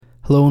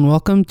Hello and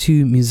welcome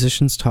to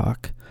Musicians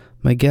Talk.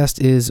 My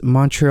guest is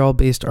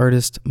Montreal-based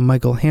artist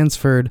Michael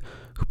Hansford,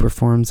 who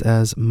performs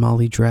as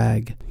Molly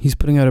Drag. He's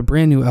putting out a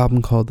brand new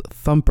album called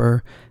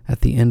Thumper at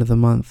the end of the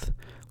month.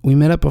 We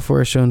met up before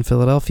a show in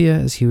Philadelphia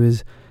as he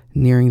was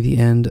nearing the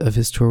end of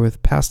his tour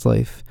with Past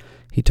Life.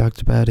 He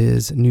talked about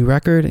his new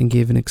record and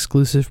gave an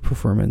exclusive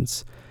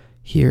performance.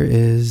 Here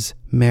is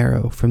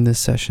Marrow from this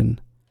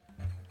session.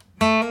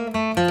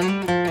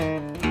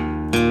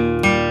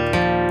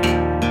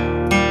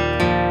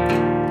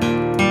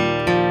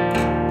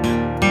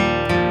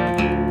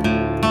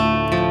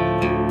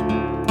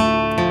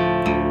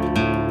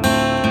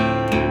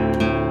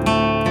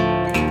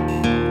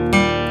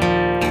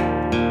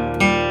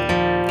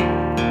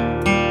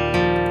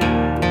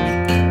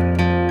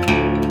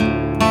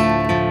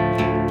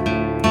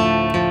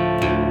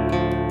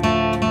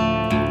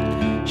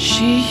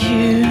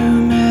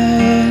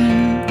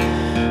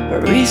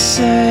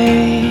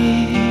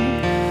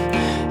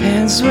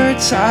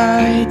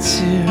 Tied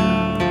to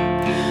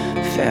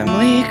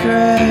family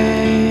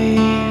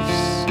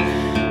graves,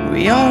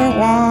 we are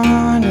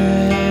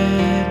wanted,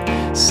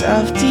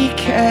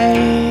 self-decay.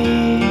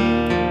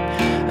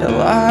 I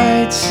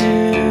lie to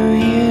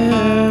you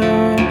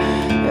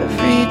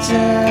every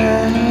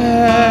day.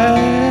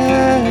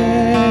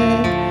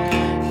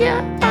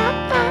 Yeah.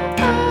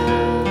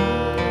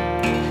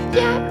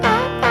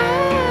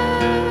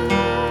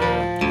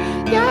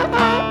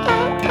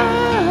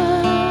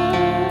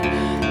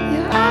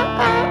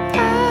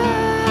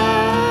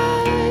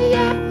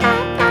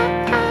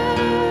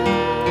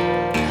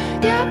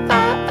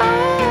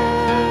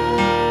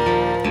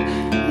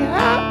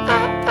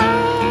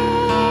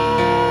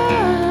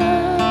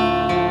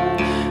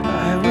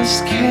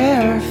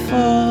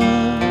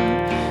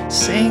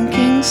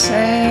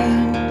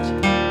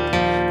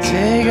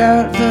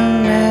 Out the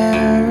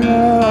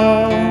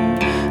marrow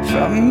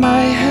from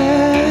my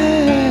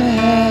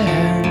hands,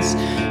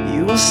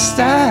 you will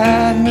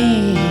stab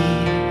me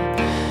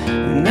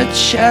in the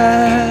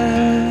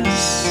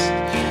chest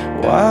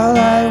while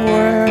I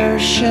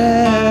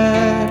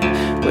worship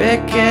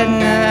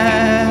wickedness.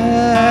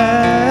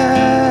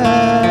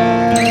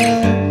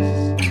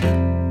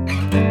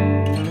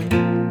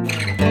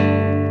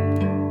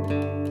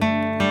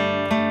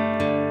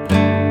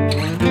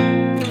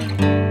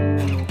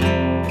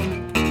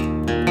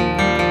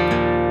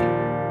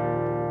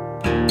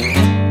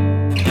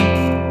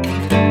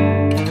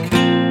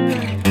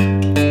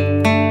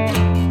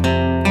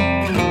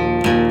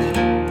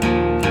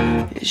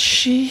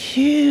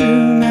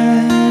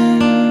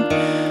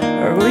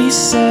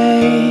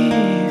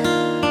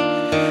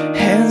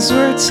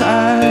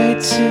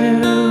 Tied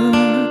to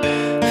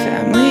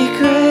family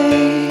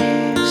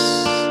graves,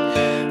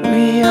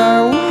 we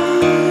are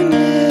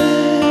wanted,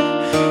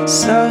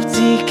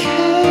 self-decay.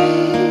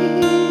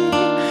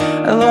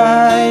 I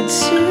lied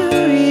to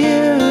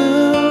you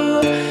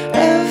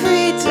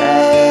every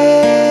day.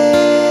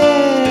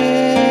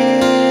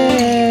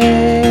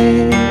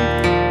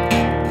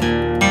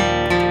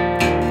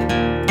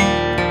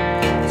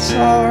 It's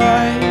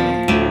alright.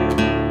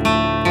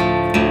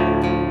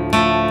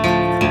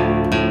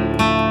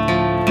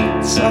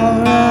 It's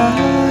alright.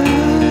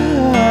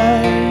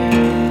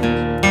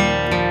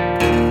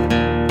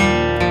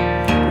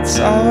 It's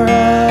alright.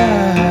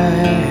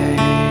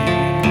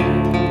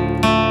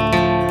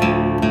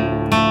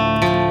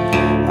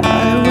 I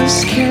was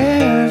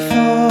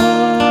careful,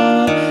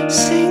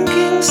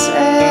 sinking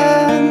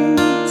sand,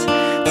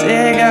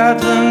 dig out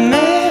the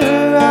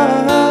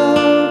marrow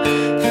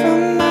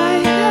from my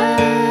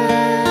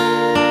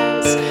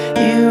hands.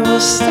 You will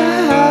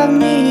stab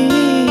me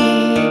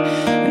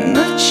in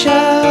the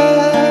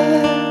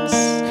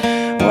chest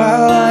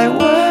while I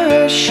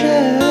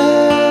worship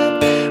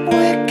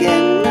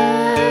wickedness.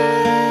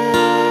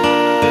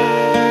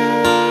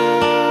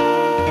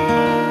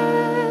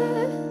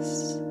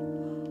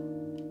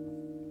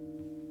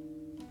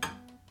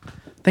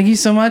 Thank you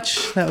so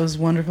much. That was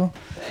wonderful.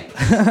 Thanks.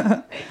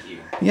 Thank you.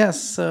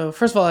 Yes. So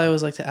first of all, I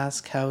always like to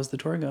ask, how is the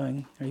tour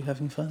going? Are you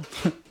having fun?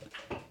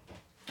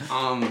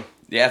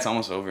 Yeah, it's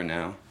almost over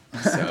now.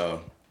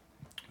 So,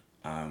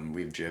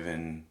 we've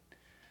driven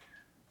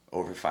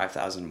over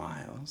 5,000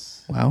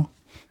 miles. Wow.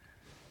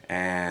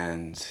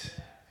 And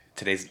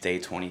today's day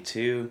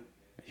 22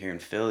 here in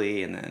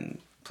Philly, and then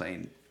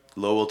playing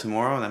Lowell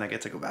tomorrow, and then I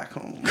get to go back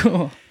home.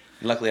 Cool.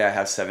 Luckily, I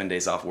have 7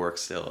 days off work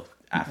still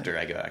after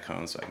I go back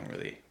home, so I can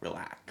really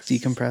relax.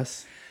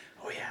 Decompress.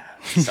 Oh,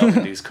 yeah.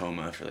 Self-induced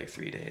coma for like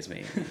 3 days,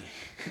 maybe.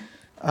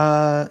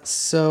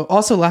 So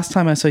also last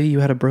time I saw you,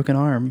 you had a broken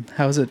arm.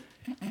 How is it?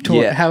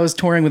 Yeah. How is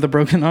touring with a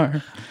broken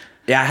arm?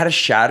 Yeah, I had a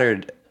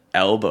shattered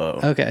elbow.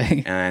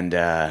 Okay. And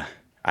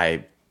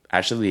I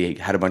actually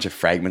had a bunch of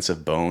fragments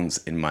of bones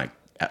in my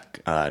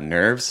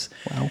nerves.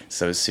 Wow.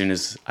 So as soon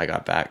as I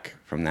got back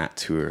from that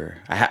tour,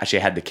 I actually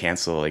had to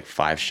cancel like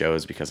 5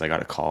 shows because I got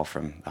a call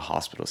from the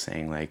hospital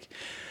saying like,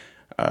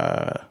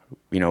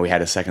 we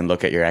had a second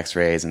look at your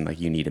x-rays and like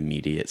you need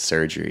immediate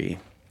surgery.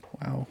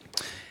 Wow.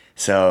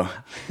 So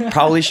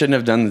probably shouldn't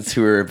have done the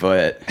tour,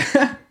 but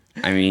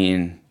I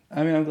mean,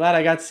 I mean, I'm glad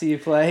I got to see you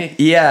play.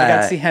 Yeah. I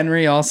got to see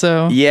Henry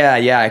also.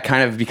 Yeah. I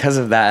kind of, because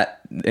of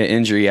that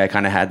injury, I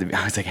kind of had to.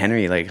 I was like,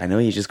 Henry, like, I know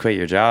you just quit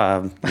your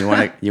job. You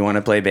want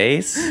to play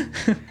bass?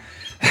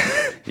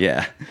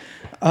 Yeah.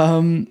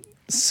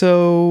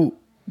 So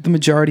the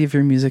majority of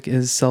your music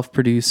is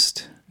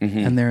self-produced, Mm-hmm.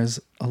 and there's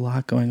a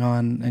lot going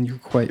on, and you're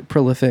quite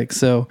prolific.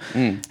 So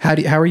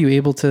how are you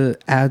able to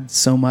add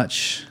so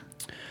much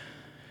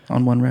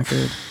on one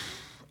record?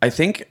 I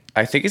think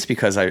it's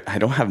because I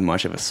don't have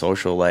much of a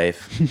social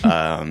life.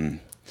 I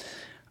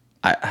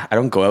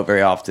don't go out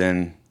very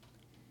often.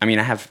 I mean,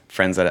 I have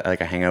friends that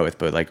like I hang out with,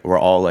 but like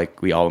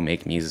we all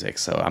make music,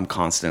 so I'm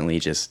constantly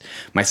just,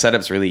 my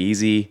setup's really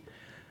easy.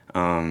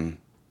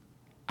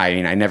 I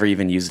mean, I never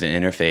even used an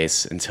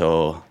interface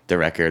until the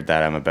record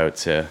that I'm about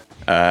to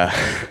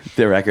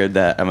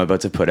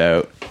put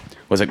out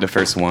was like the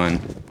first one.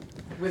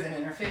 With an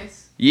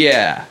interface?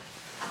 Yeah,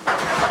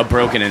 a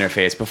broken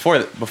interface.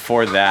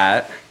 Before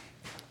that,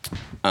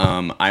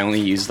 I only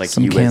used like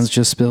Some cans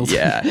just spilled.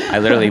 Yeah, I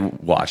literally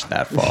watched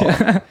that fall.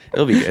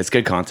 It'll be good. It's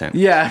good content.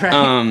 Yeah,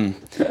 right.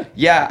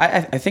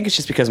 Yeah, I think it's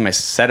just because my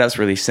setup's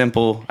really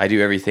simple. I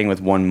do everything with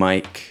one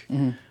mic.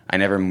 Mm-hmm. I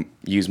never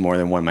use more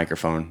than one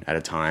microphone at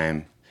a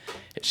time.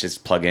 It's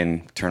just plug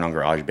in, turn on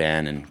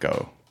GarageBand, and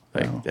go.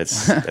 Like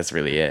that's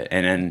really it.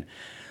 And then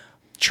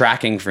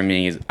tracking for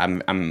me is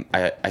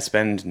I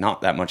spend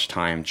not that much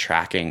time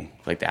tracking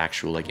like the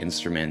actual like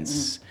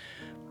instruments,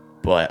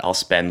 but I'll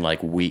spend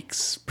like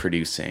weeks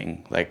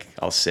producing. Like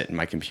I'll sit in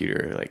my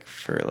computer like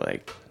for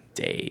like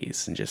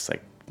days and just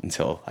like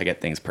until I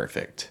get things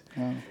perfect.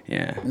 Wow.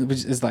 Yeah.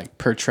 Which is like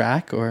per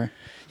track or?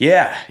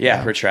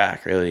 Yeah, per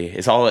track, really.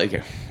 It's all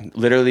like,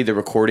 literally the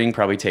recording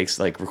probably takes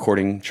like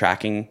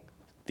tracking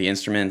the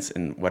instruments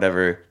and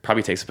whatever,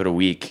 probably takes about a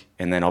week,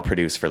 and then I'll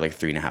produce for like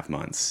 3.5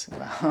 months.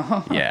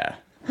 Wow. Yeah.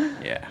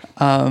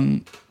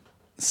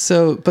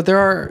 So, but there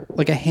are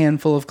like a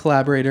handful of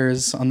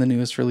collaborators on the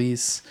newest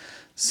release.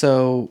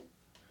 So,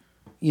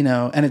 you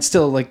know, and it's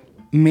still like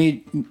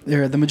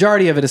the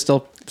majority of it is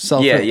still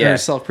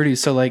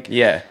self-produced. So like,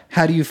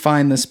 how do you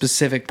find the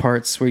specific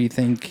parts where you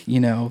think, you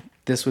know,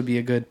 this would be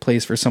a good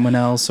place for someone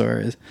else,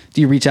 or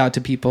do you reach out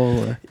to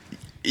people? Or?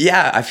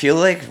 Yeah, I feel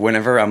like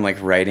whenever I'm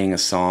like writing a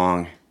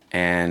song,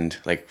 and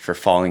like for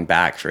Falling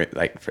Back, for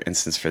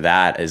instance, for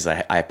that is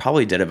I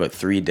probably did about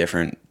 3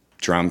 different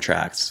drum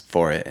tracks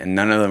for it, and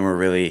none of them were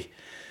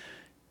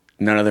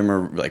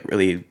like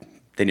really,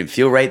 they didn't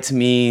feel right to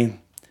me.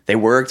 They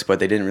worked, but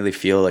they didn't really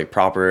feel like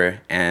proper.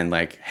 And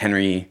like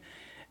Henry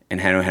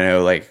and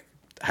Heno like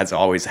has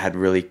always had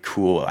really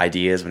cool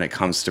ideas when it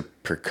comes to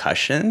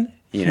percussion,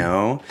 you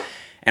know.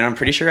 And I'm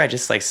pretty sure I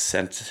just like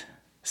sent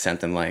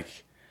them like,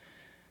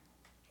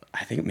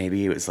 I think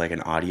maybe it was like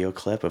an audio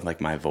clip of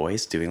like my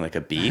voice doing like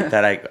a beat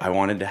that I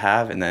wanted to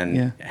have, and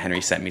then Henry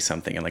sent me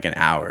something in like an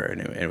hour,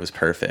 and it was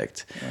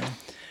perfect. Yeah.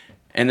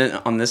 And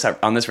then on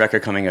this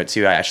record coming out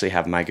too, I actually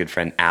have my good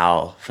friend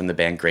Al from the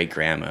band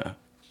Grandpa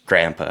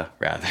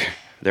rather.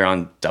 They're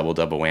on Double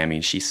Whammy,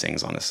 and she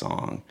sings on a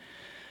song.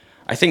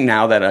 I think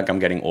now that like I'm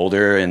getting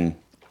older and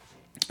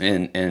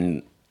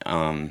I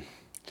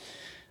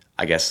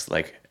guess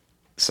like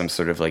some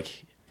sort of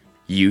like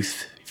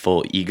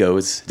youthful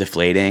egos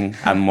deflating,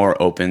 I'm more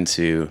open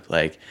to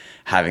like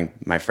having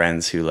my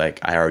friends who like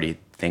I already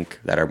think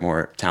that are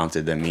more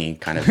talented than me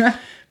kind of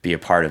be a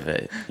part of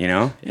it, you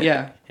know?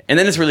 Yeah. And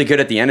then it's really good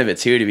at the end of it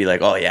too to be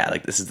like, oh yeah,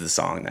 like this is the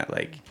song that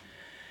like,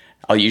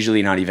 I'll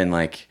usually not even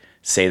like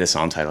say the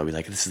song title. I'll be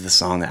like, this is the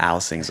song that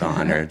Al sings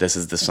on, or this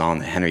is the song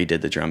that Henry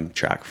did the drum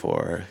track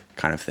for,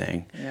 kind of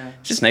thing. Yeah.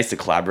 It's just nice to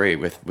collaborate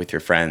with your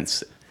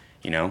friends,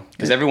 you know?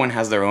 Because everyone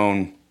has their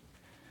own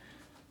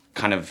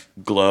kind of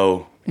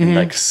glow and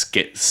like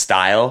skit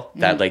style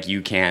that like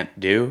you can't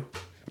do,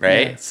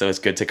 right? Yeah. So it's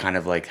good to kind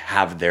of like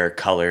have their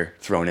color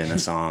thrown in a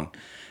song.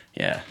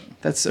 Yeah.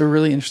 That's a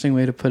really interesting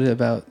way to put it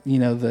about, you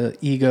know, the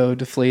ego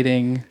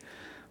deflating,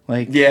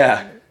 like.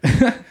 Yeah.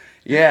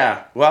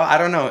 Yeah. Well, I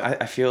don't know.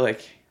 I feel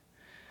like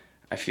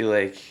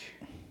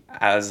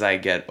as I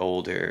get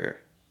older,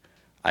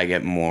 I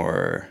get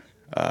more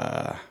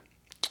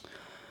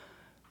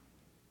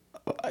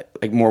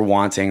like more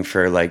wanting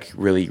for like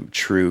really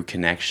true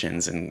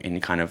connections,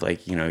 and kind of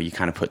like, you know, you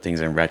kind of put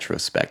things in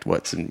retrospect,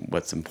 what's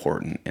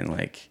important and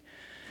like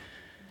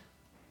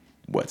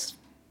what's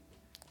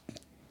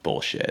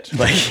bullshit,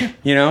 like,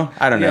 you know,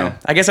 I don't know.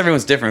 I guess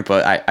everyone's different,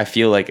 but I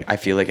feel like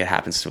it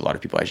happens to a lot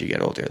of people as you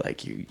get older.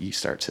 Like you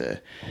start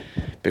to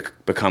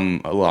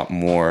become a lot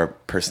more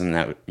person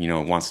that, you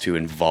know, wants to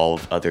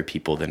involve other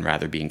people than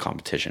rather be in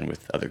competition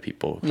with other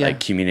people. Like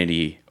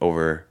community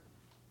over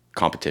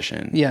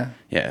competition. Yeah.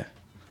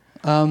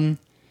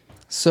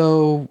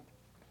 So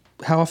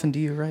how often do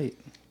you write?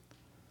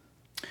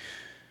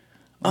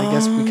 I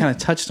guess we kind of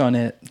touched on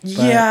it. But...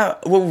 Yeah,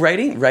 well,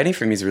 writing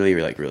for me is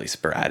really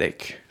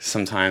sporadic.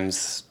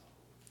 Sometimes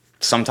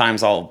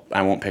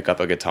I won't pick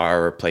up a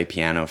guitar or play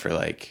piano for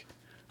like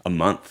a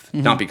month.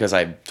 Mm-hmm. Not because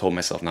I told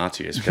myself not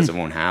to, just because it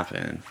won't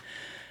happen.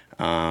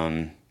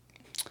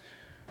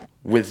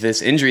 With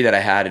this injury that I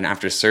had, and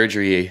after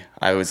surgery,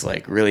 I was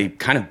like really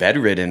kind of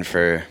bedridden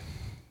for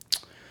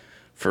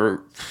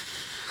for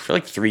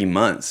like 3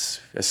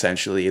 months,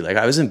 essentially. Like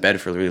I was in bed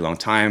for a really long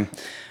time.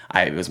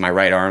 It was my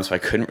right arm, so I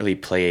couldn't really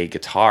play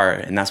guitar,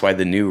 and that's why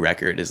the new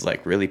record is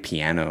like really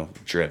piano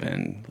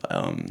driven.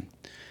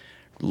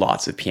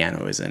 Lots of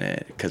piano is in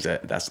it because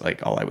that's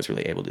like all I was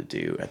really able to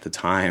do at the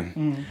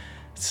time.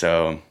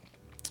 So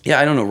yeah,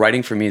 I don't know.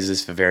 Writing for me is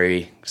just a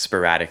very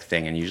sporadic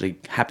thing and usually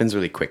happens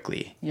really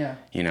quickly. Yeah.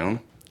 You know,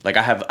 like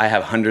I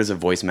have hundreds of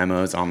voice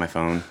memos on my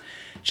phone,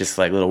 just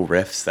like little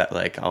riffs that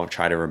like I'll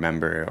try to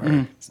remember.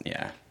 Or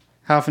yeah.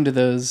 How often do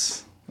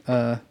those,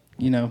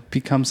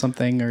 become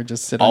something or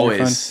just sit on your phone?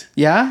 Always.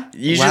 Yeah.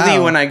 Usually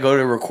Wow. when I go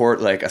to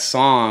record like a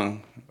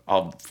song,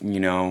 I'll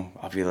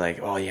be like,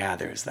 oh yeah,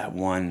 there's that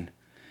one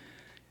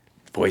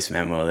voice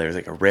memo. There's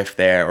like a riff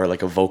there or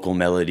like a vocal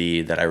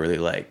melody that I really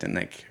liked, and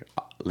like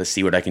let's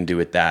see what I can do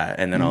with that,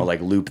 and then I'll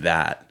like loop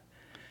that.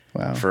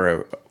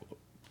 Wow.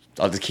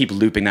 I'll just keep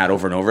looping that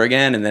over and over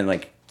again, and then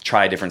like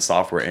try different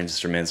software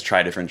instruments,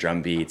 try different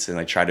drum beats, and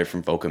like try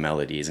different vocal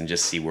melodies, and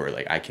just see where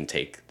like I can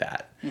take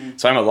that.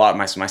 So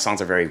my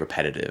songs are very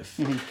repetitive,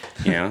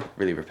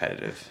 really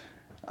repetitive.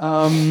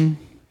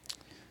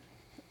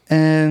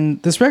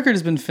 And this record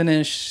has been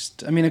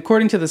finished. I mean,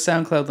 according to the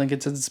SoundCloud link,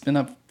 it says it's been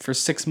up for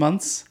 6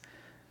 months.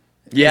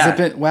 Yeah, Has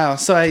it been, wow.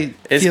 So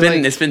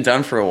it's been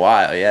done for a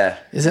while. Yeah.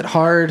 Is it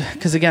hard?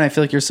 Because again, I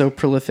feel like you're so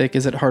prolific.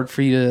 Is it hard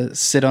for you to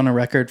sit on a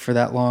record for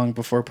that long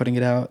before putting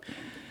it out?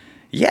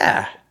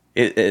 Yeah,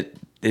 it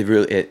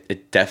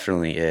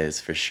definitely is,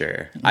 for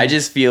sure. I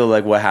just feel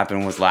like what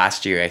happened was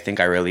last year, I think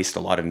I released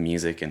a lot of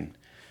music in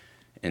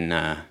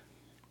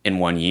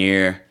 1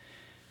 year.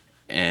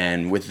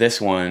 And with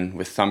this one,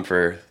 with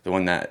Thumper, the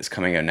one that is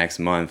coming out next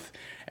month,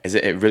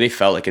 it really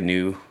felt like a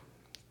new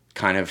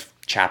kind of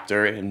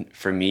chapter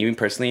for me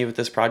personally with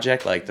this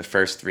project. Like the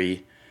first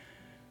 3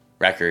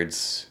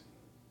 records,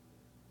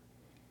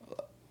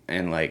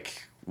 and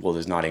like, well,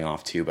 there's Nodding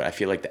Off too, but I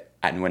feel like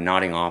when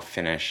Nodding Off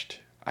finished,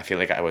 I feel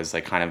like I was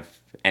like kind of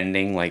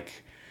ending like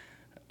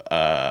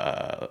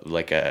a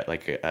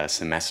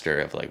semester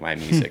of like my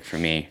music for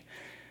me.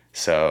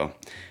 So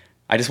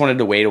I just wanted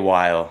to wait a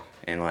while,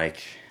 and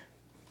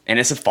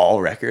it's a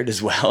fall record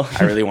as well.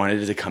 I really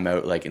wanted it to come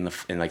out like in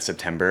like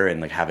September and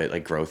like have it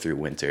like grow through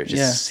winter. It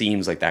just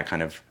seems like that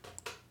kind of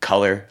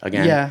color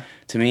again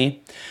to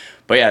me.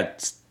 But yeah,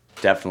 it's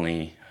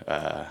definitely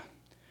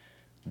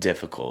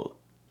difficult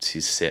to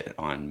sit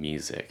on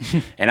music.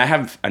 And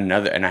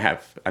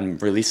I'm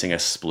releasing a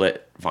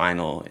split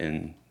vinyl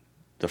in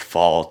the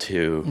fall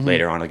too,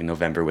 later on, like in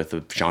November,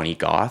 with Johnny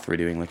Goth. We're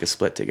doing like a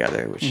split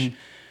together, which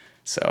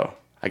so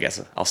I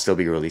guess I'll still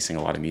be releasing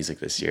a lot of music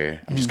this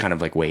year. I'm just kind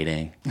of like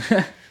waiting.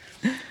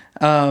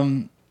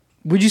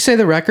 Would you say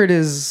the record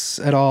is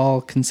at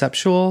all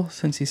conceptual,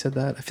 since you said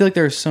that? I feel like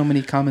there are so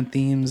many common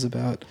themes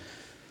about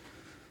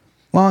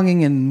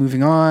longing and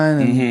moving on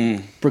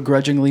and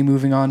begrudgingly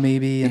moving on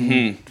maybe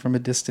and from a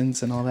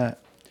distance and all that.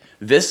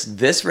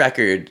 This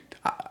record,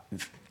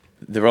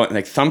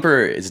 like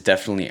Thumper is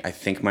definitely, I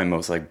think, my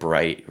most like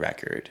bright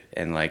record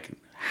and like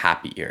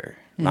happier,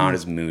 not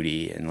as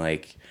moody, and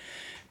like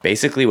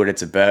basically what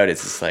it's about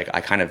is just like I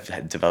kind of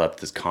had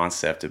developed this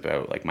concept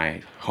about like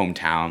my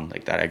hometown,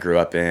 like that I grew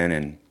up in,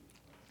 and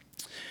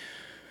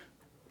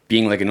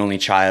being like an only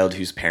child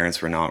whose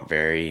parents were not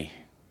very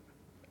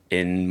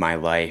in my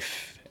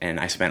life. And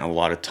I spent a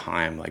lot of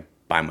time like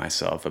by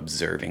myself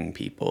observing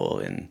people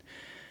and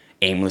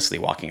aimlessly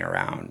walking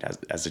around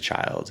as a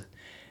child,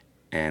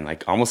 and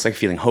like almost like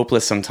feeling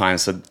hopeless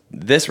sometimes. So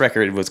this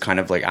record was kind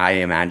of like I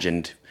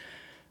imagined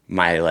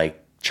my like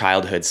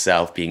childhood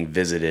self being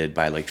visited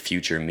by like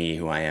future me,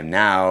 who I am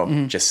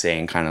now, just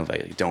saying kind of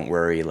like, don't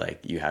worry, like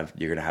you're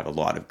gonna have a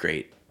lot of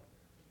great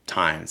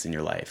times in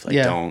your life. Like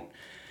don't,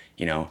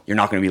 you're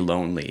not gonna be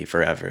lonely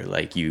forever.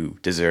 Like you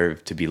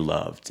deserve to be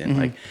loved. And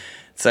like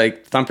it's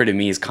like Thumper to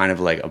me is kind of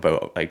like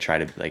about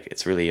like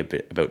it's really a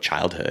bit about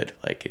childhood,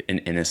 like in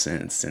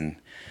innocence, and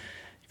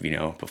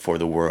before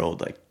the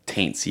world like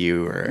taints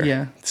you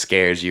or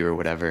scares you or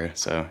whatever.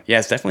 So yeah,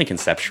 it's definitely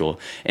conceptual.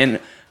 And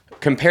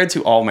compared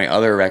to all my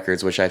other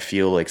records, which I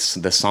feel like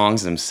the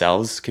songs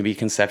themselves can be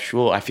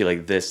conceptual, I feel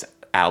like this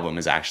album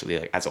is actually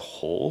like as a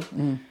whole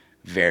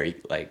very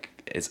like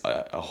it's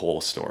a whole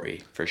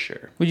story for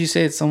sure. Would you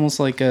say it's almost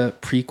like a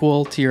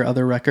prequel to your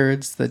other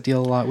records that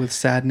deal a lot with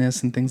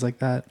sadness and things like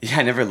that? Yeah,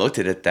 I never looked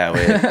at it that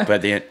way,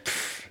 but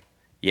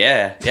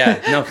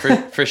no,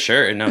 for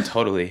sure, no,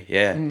 totally,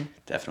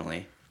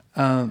 definitely.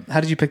 How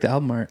did you pick the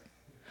album art?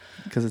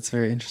 Because it's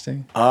very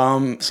interesting.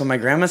 So my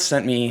grandma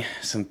sent me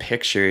some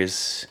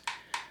pictures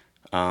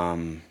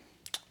from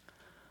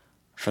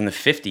the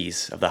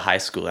 50s of the high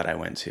school that I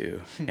went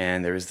to.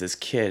 And there was this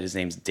kid, his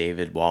name's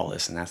David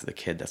Wallace, and that's the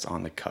kid that's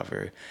on the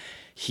cover.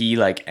 He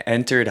like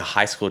entered a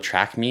high school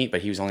track meet,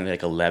 but he was only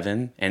like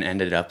 11 and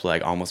ended up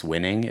like almost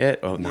winning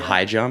it on the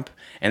high jump.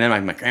 And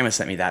then my grandma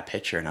sent me that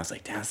picture, and I was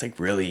like, damn, it's like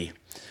really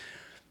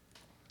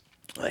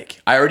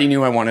like I already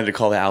knew I wanted to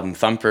call the album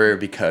Thumper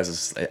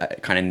because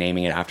kind of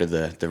naming it after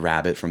the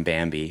rabbit from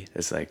Bambi.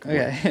 It's like,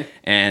 Okay.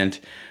 and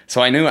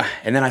so I knew,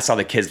 and then I saw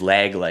the kid's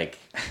leg, like,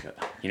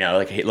 you know,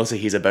 like it looks like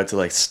he's about to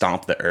like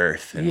stomp the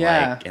earth and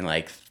Yeah.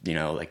 like you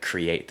know, like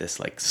create this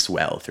like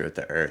swell throughout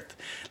the earth.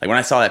 Like when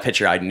I saw that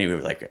picture, I knew,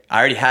 like, I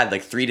already had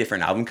like 3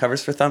 different album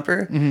covers for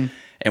Thumper,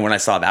 and when I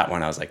saw that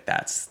one, I was like,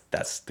 that's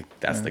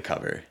the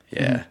cover.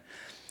 Yeah.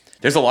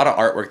 There's a lot of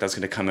artwork that's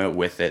going to come out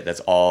with it. That's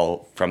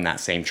all from that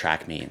same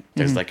track meet.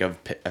 There's like a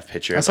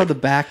picture. I saw the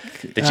back.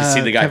 Did you see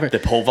the guy, cover. the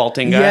pole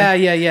vaulting guy?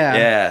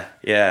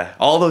 Yeah.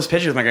 All those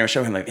pictures my grandma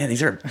showed him. Like, man,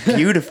 these are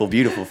beautiful,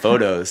 beautiful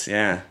photos.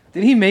 Yeah.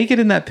 Did he make it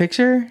in that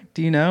picture?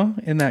 Do you know,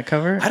 in that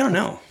cover? I don't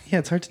know. Yeah,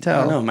 it's hard to I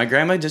tell. don't know. My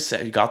grandma just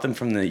got them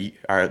from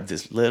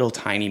this little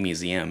tiny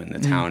museum in the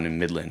town in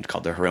Midland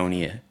called the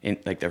Huronia,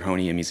 the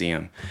Huronia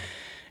Museum.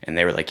 And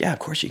they were like, yeah, of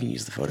course you can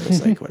use the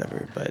photos, like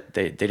whatever. But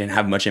they didn't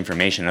have much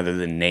information other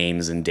than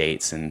names and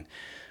dates and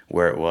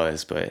where it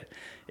was. But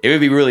it would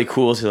be really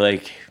cool to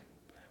like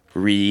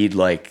read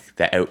like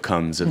the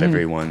outcomes of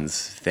everyone's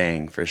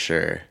thing for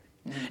sure.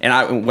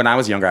 And when I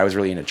was younger, I was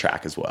really into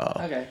track as well.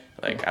 Okay.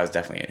 Like I was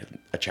definitely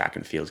a track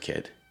and field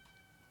kid.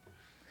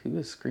 Who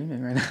was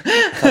screaming right now?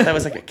 I thought that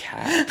was like a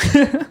cat.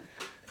 Do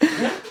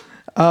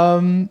you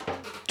want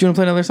to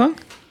play another song?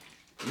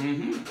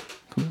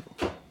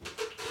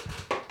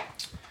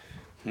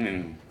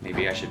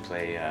 Maybe I should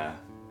play a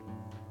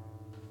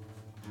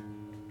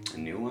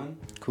new one.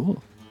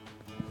 Cool.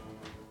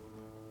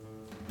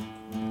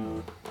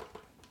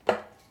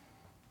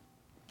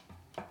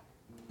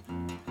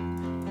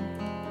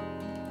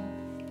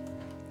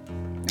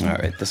 All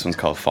right, this one's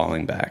called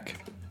Falling Back.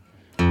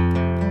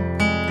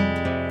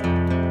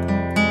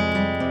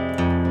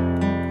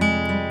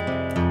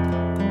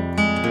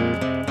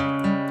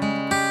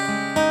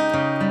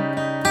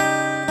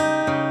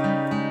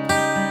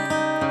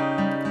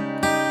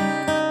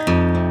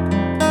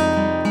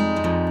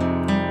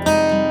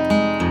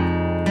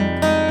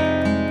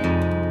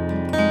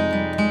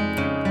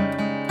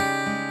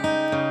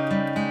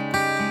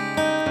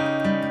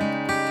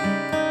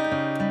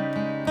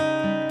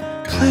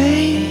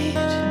 Played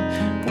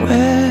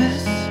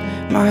with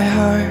my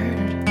heart.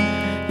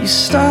 You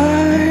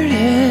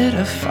started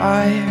a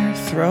fire,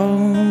 throw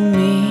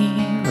me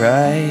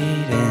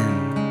right in.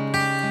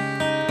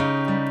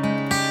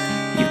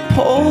 You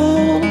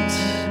pulled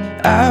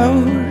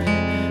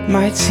out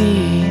my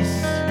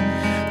teeth,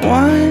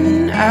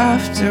 one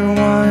after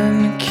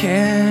one,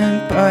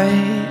 can't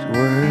bite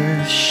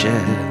worth shit.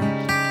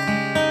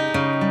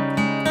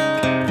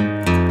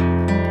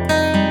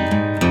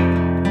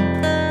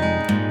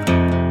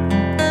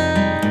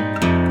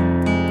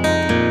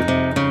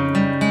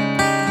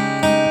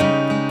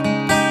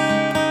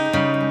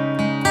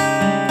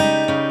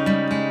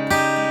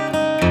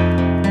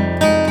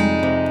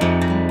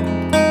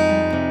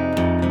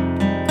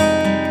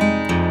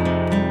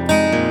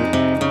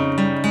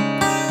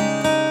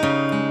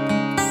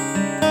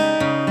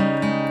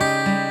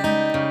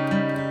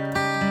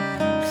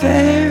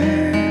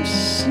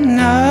 There's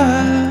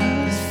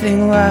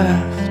nothing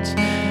left.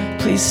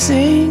 Please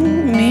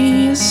sing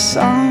me a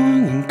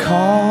song and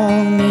call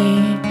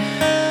me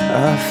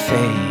a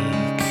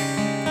fake.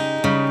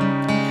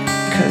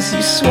 'Cause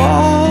you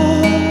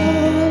swallow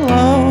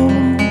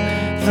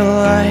the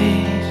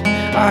light.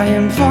 I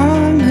am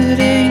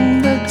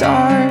vomiting the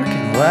dark,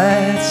 and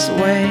let's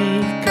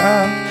wake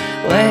up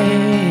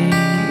late.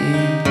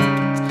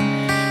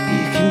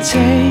 You can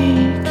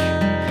take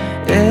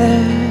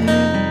it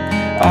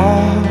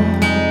all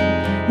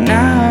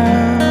now,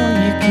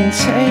 you can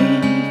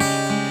take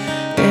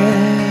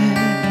it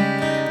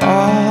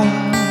all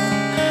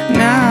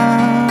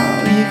now,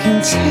 you can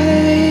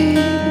take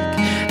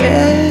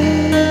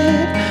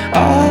it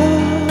all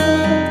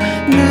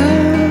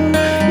now,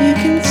 you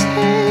can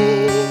take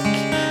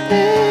it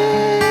all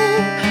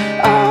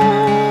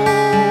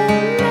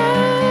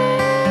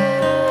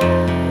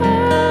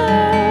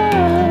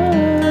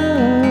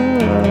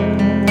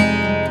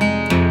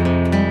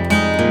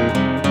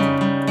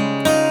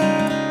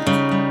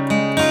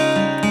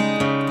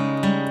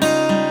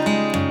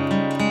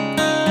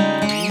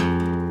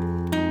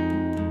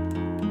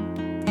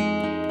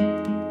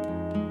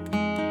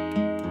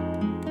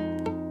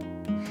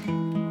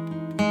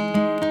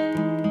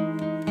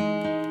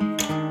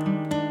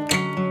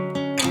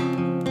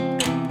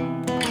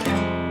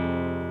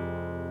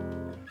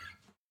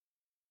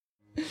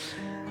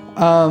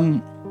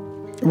now.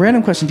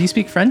 Random question. Do you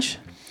speak French?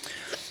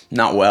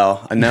 Not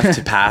well, enough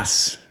to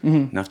pass,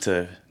 enough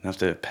to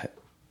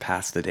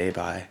pass the day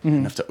by,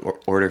 enough to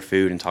order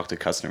food and talk to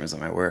customers at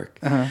my work.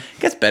 It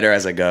gets better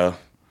as I go.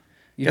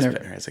 You Gets never,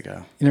 better as I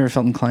go. you never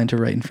felt inclined to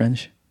write in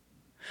French?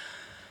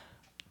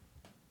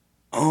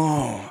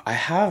 Oh, I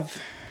have.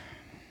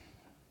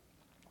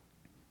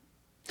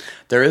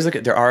 There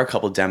are a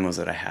couple demos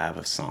that I have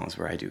of songs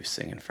where I do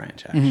sing in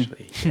French,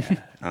 actually.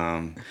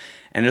 Yeah.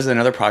 And there's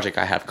another project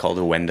I have called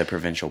Wenda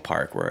Provincial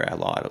Park, where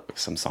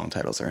some song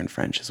titles are in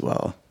French as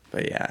well.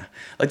 But yeah,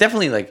 like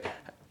definitely like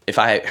if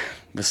I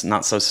was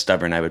not so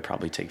stubborn, I would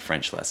probably take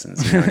French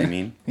lessons. You know what I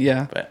mean?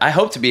 Yeah. But I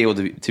hope to be able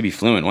to be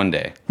fluent one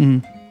day.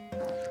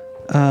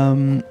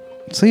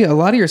 So yeah, a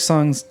lot of your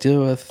songs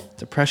deal with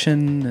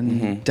depression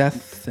and Mm-hmm.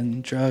 death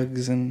and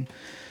drugs and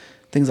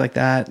things like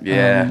that.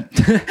 Yeah.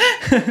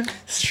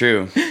 It's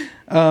true.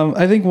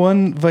 I think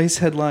one Vice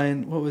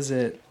headline, what was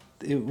it?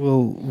 It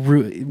will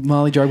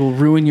Molly Drug will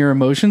ruin your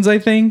emotions, I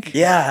think.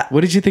 Yeah.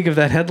 What did you think of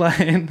that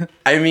headline?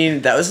 I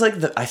mean, that was like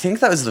I think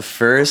that was the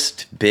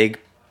first big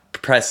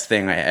press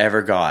thing I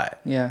ever got.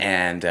 Yeah.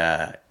 And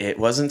it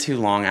wasn't too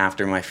long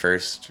after my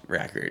first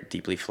record,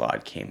 Deeply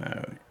Flawed, came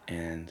out.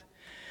 And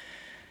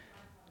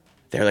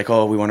they're like,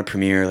 oh, we want to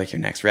premiere like your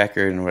next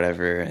record and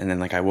whatever. And then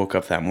like I woke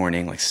up that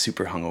morning like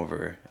super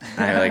hungover.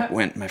 And I like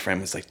went, my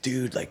friend was like,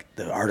 dude, like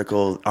the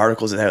articles are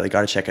there, like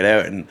gotta check it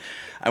out. And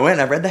I went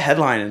and I read the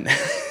headline and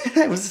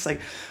I was just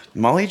like,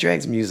 Molly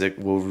Drag's music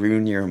will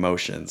ruin your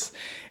emotions.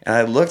 And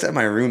I looked at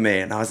my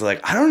roommate and I was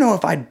like, I don't know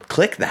if I'd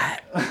click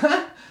that.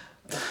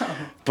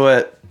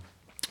 But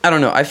I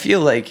don't know. I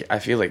feel like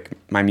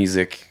my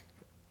music,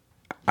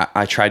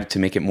 I tried to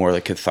make it more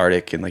like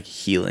cathartic and like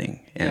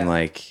healing and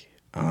like,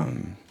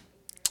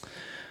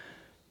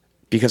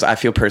 because I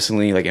feel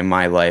personally like in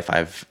my life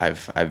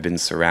I've been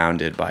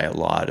surrounded by a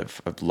lot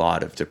of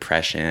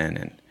depression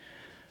and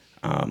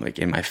like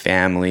in my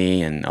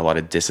family and a lot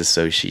of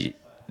disassociating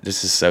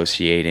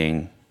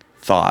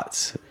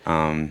thoughts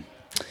and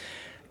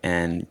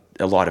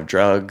a lot of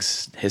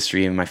drugs,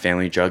 history in my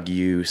family, drug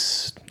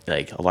use,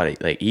 like a lot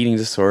of like eating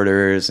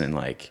disorders and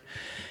like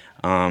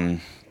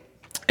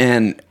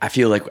and I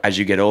feel like as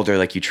you get older,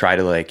 like you try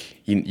to like,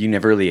 you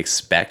never really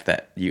expect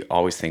that. You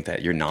always think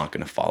that you're not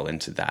going to fall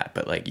into that,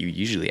 but like you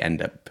usually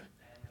end up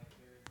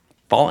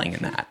falling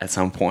in that at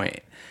some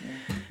point.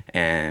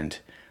 And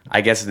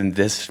I guess then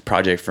this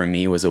project for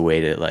me was a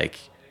way to like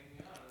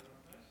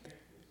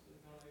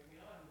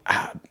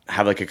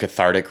have like a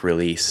cathartic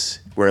release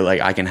where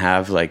like I can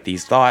have like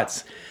these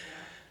thoughts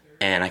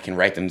and I can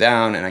write them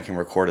down and I can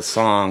record a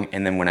song.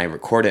 And then when I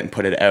record it and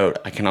put it out,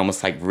 I can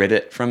almost like rid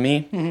it from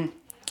me. Mm-hmm.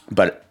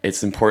 But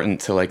it's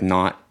important to like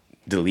not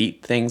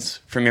delete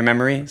things from your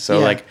memory. So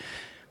like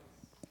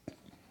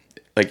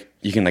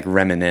you can like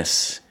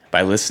reminisce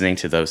by listening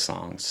to those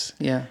songs.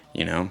 Yeah.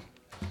 You know?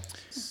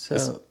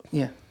 So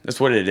That's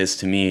what it is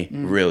to me,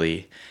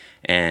 really.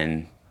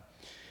 And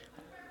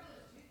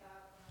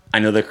I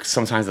know that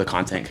sometimes the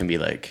content can be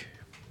like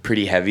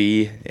pretty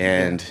heavy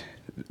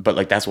but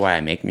like that's why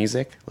I make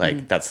music.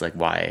 Like that's like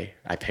why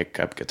I pick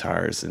up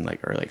guitars and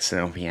like or like sit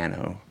on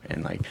piano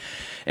and like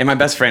and my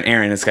best friend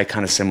Aaron, it's like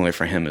kind of similar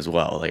for him as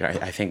well. Like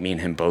I think me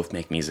and him both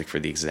make music for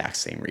the exact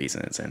same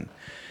reasons. And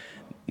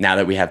now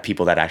that we have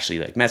people that actually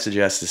like message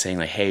us to saying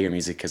like, hey, your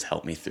music has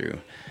helped me through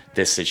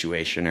this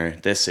situation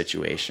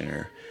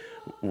or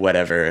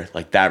whatever,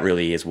 like that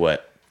really is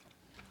what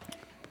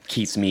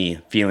keeps me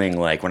feeling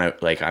like when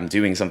I'm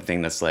doing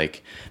something that's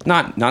like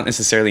not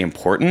necessarily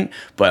important,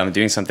 but I'm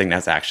doing something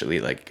that's actually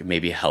like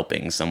maybe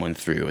helping someone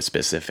through a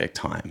specific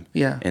time.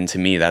 Yeah. And to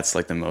me, that's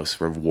like the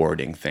most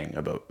rewarding thing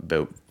about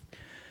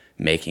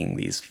making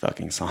these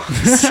fucking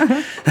songs.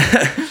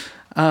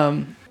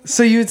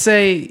 So you would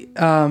say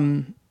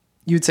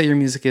your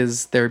music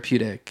is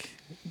therapeutic.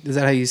 Is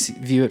that how you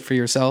view it for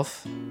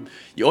yourself?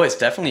 Oh, it's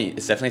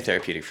definitely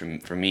therapeutic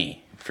for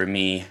me.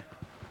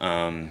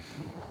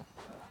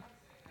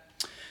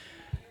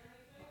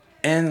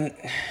 And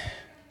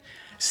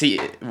see,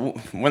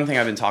 one thing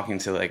I've been talking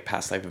to like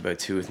Past Life about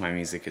too with my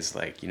music is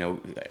like, you know,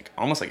 like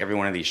almost like every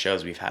one of these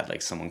shows we've had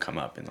like someone come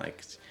up and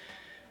like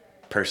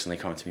personally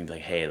come up to me and be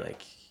like, hey,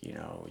 like, you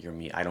know,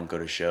 I don't go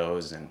to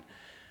shows and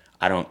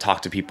I don't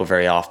talk to people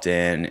very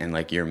often, and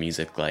like your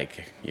music,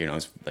 like, you know,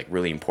 is like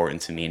really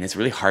important to me, and it's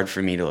really hard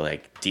for me to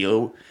like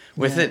deal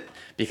with it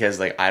because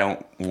like I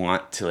don't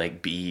want to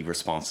like be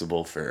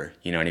responsible for,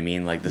 you know what I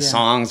mean? Like the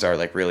songs are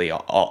like really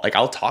all like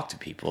I'll talk to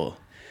people,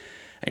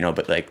 you know,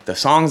 but like the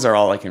songs are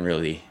all I can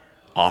really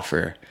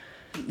offer.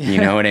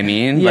 You know what I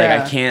mean?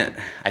 Yeah. Like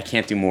I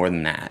can't do more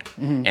than that.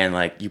 Mm-hmm. And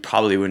like you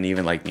probably wouldn't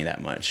even like me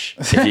that much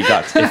if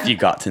you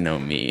got to know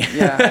me.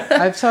 Yeah.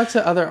 I've talked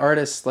to other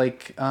artists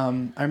like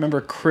I remember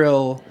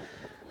Krill,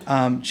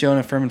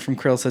 Jonah Furman from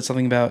Krill said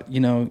something about, you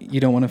know, you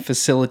don't want to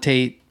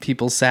facilitate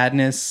people's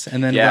sadness,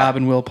 and then Rob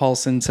and Will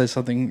Paulson says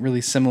something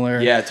really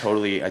similar. Yeah,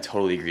 totally. I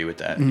totally agree with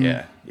that.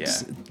 Mm-hmm.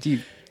 Yeah.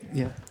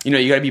 You know,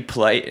 you got to be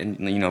polite and,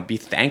 you know, be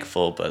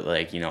thankful, but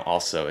like, you know,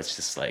 also it's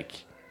just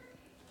like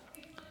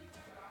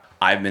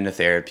I've been to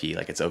therapy.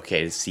 Like, it's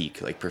okay to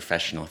seek like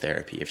professional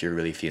therapy if you're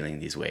really feeling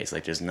these ways.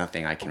 Like, there's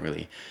nothing I can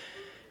really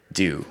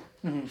do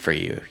for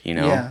you, you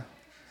know? Yeah.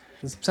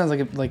 It sounds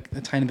like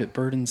a tiny bit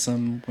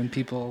burdensome when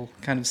people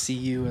kind of see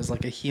you as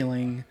like a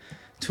healing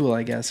tool,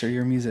 I guess, or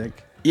your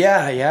music.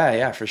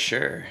 Yeah, for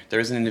sure.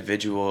 There's an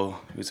individual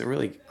who's a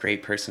really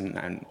great person,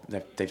 and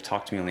they've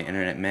talked to me on the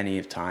internet many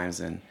of times,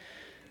 and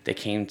they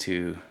came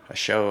to a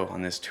show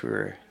on this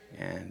tour,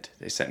 and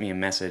they sent me a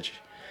message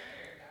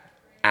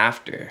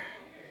after.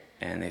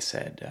 And they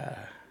said,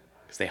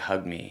 because they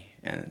hugged me,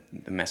 and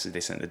the message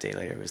they sent a day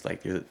later was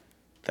like,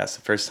 that's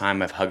the first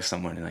time I've hugged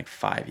someone in like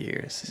 5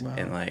 years. Wow.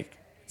 And like,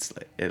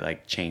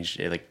 it changed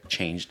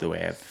the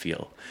way I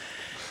feel.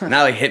 And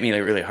that like hit me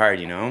like really hard,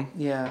 you know?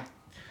 Yeah.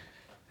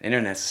 The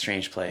internet's a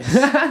strange place.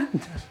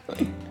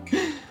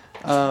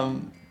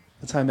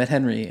 That's how I met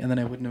Henry, and then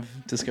I wouldn't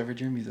have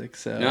discovered your music.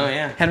 So Oh,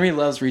 yeah. Henry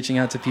loves reaching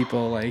out to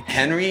people. Like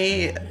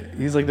Henry,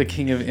 he's like the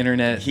king of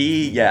internet.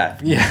 yeah.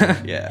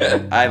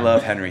 Yeah. I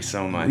love Henry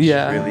so much.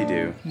 Yeah. Really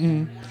do.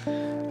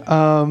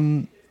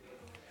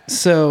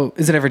 So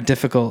is it ever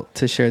difficult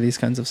to share these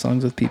kinds of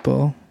songs with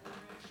people?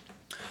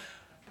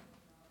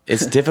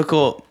 It's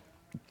difficult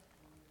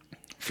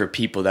for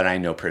people that I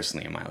know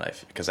personally in my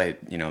life, because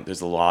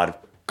there's a lot of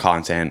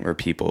content where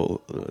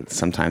people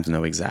sometimes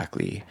know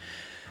exactly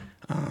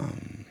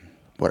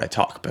what I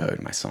talk about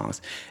in my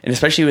songs. And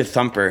especially with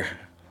Thumper,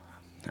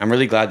 I'm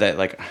really glad that,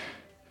 like,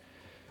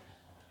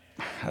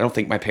 I don't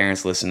think my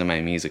parents listen to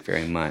my music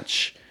very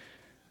much,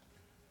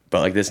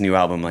 but like this new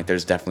album, like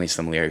there's definitely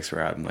some lyrics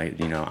where I'm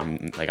like,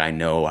 I'm like, I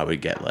know I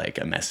would get like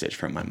a message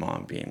from my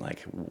mom being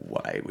like,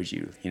 why would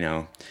you,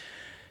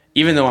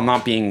 even though I'm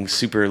not being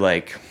super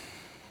like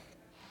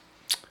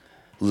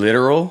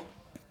literal,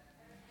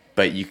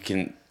 but you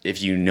can,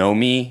 if you know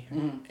me,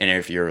 and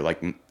if you're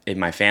like in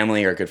my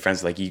family or good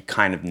friends, like you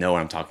kind of know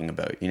what I'm talking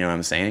about, you know what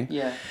I'm saying?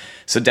 Yeah.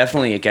 So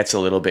definitely it gets a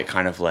little bit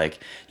kind of like,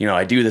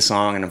 I do the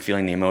song and I'm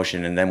feeling the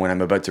emotion, and then when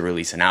I'm about to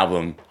release an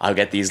album, I'll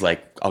get these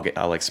like,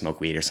 I'll like smoke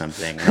weed or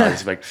something, and I'll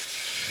just be like,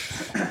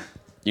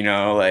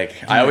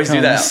 like I always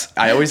do that.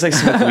 I always like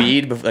smoke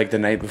weed like the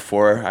night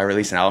before I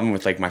release an album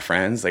with like my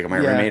friends, like my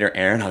roommate or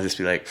Aaron. I'll just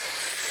be like,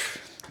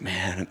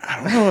 man, I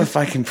don't know if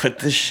I can put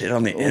this shit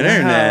on the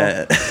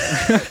internet.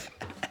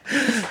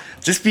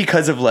 Just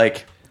because of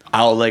like,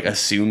 I'll like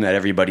assume that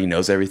everybody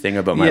knows everything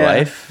about my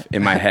life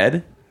in my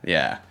head.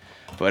 Yeah.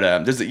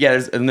 But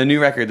there's in the new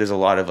record, there's a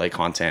lot of like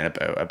content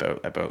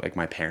about like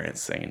my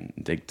parents and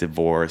like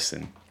divorce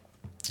and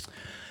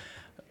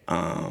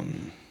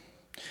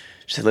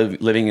just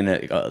living in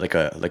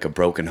a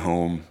broken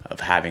home,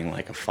 of having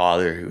like a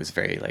father who was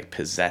very like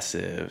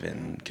possessive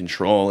and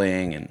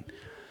controlling, and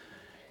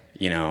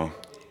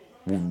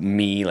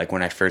me, like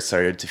when I first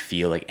started to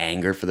feel like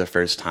anger for the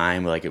first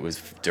time, like it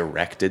was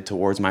directed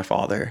towards my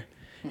father.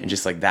 And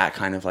just like that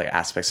kind of like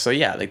aspect. So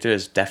yeah, like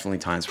there's definitely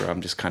times where I'm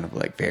just kind of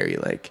like very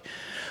like,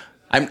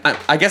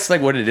 I guess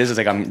like what it is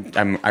like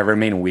I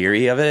remain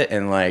weary of it,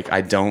 and like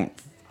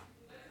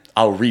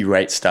I'll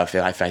rewrite stuff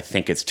if I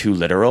think it's too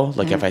literal.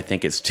 Like if I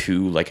think it's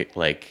too like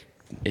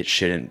it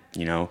shouldn't,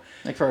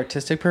 Like for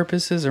artistic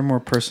purposes or more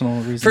personal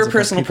reasons? For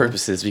personal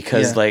purposes,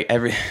 because like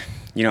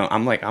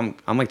I'm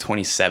like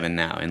 27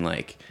 now, and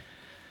like,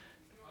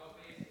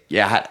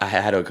 yeah, I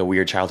had like a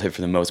weird childhood for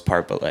the most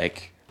part, but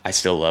like I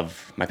still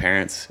love my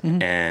parents,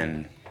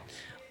 and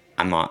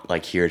I'm not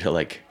like here to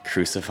like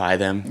crucify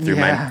them through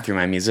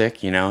my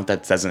music.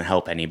 That doesn't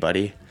help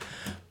anybody,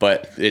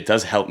 but it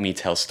does help me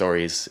tell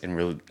stories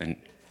and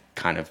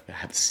kind of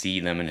see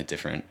them in a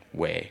different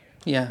way.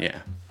 Yeah.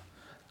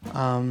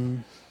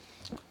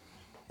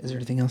 Is there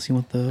anything else you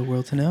want the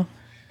world to know?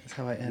 That's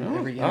how I end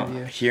every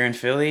interview. Here in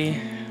Philly,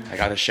 I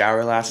got a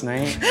shower last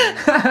night,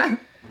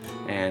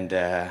 and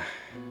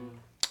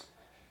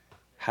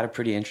had a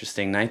pretty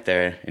interesting night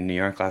there in New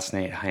York last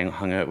night. I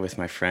hung out with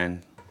my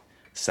friend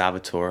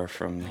Salvatore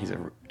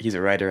he's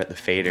a writer at The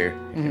Fader,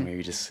 and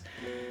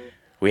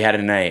we had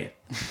a night.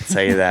 I'll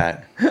tell you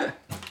that.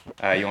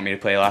 You want me to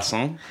play a last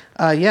song?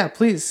 Yeah,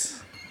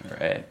 please. All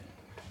right.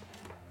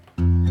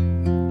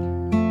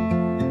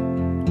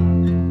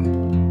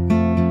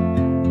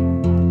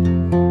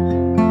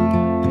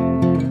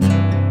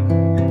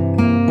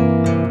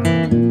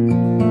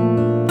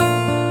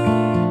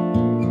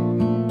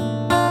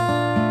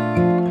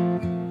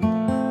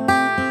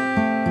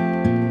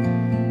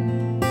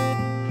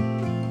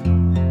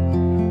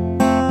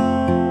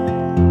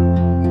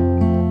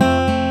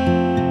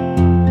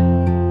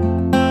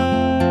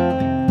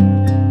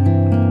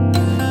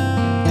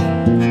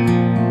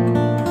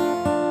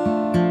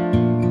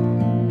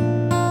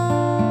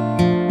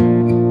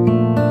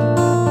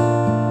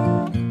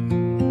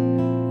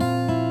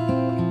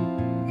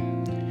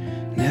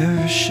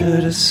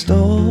 Should have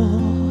stole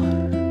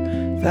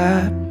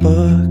that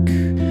book.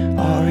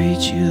 I'll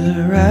read you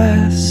the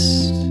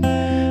rest.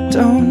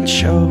 Don't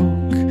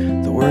choke,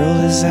 the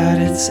world is at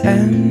its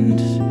end,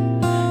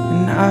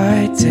 and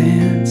I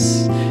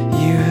dance.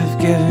 You have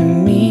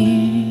given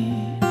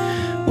me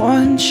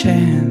one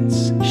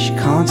chance. She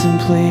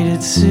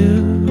contemplated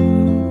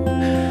suicide.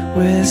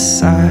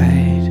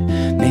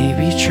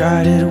 Maybe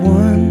tried it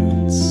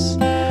once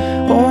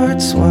or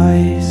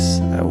twice.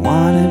 I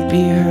wanna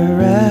be her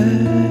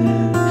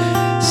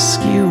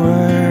rescuer.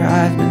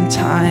 I've been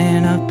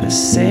tying up a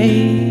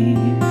safety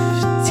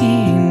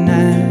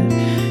net,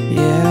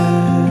 yeah.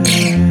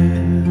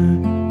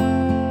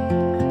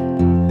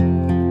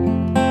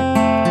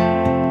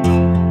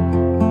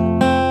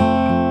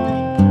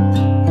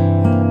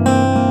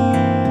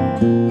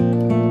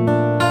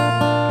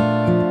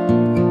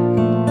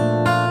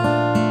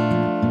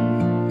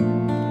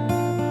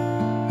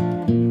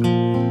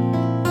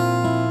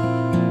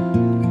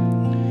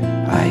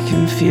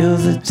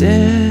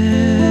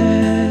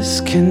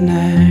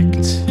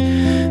 disconnect.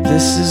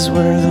 This is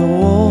where the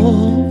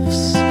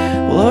wolves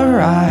will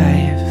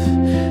arrive.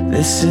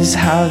 This is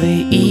how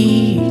they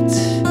eat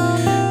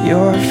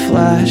your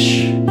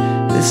flesh.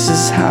 This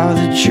is how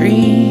the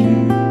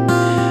dream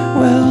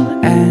will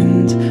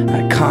end.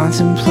 I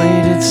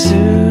contemplated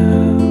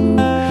suicide,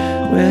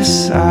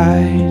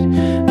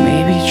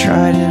 maybe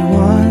tried it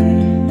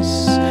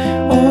once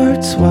or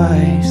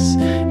twice.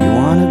 You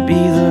wanna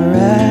be the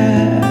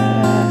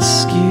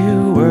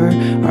rescuer?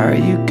 Are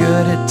you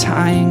good at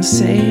tying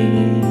safety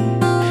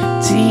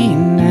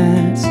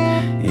nets?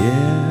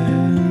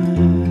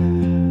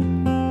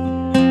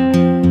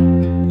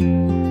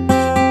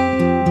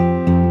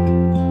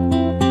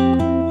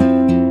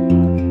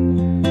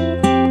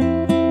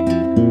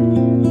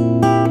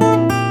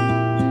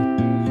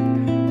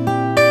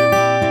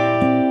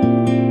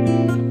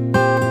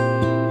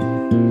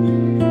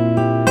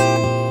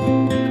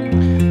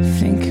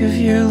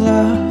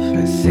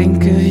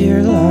 Think of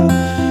your love. I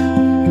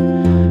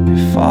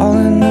fall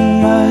in the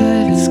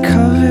mud, it's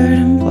covered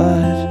in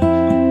blood.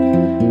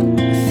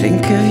 I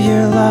think of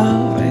your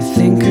love, I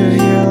think of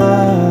your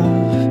love.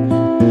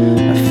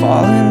 I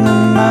fall in the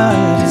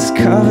mud, it's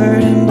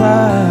covered in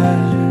blood.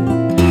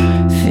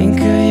 Think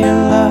of your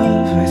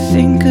love, I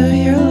think of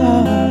your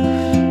love.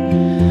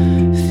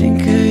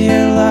 Think of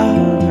your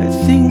love, I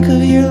think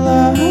of your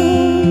love.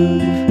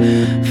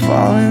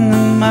 Fall in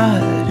the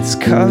mud, it's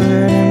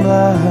covered in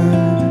blood.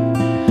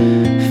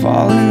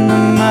 Fall in the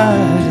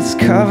mud, it's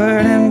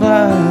covered in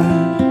blood.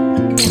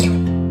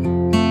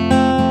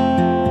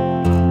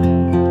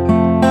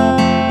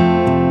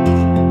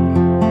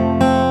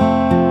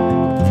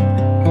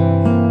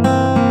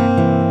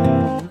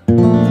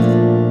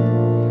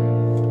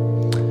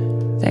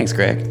 Thanks,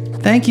 Greg.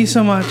 Thank you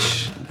so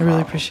much. I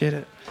really appreciate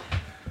it.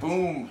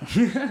 Boom.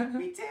 We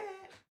did it.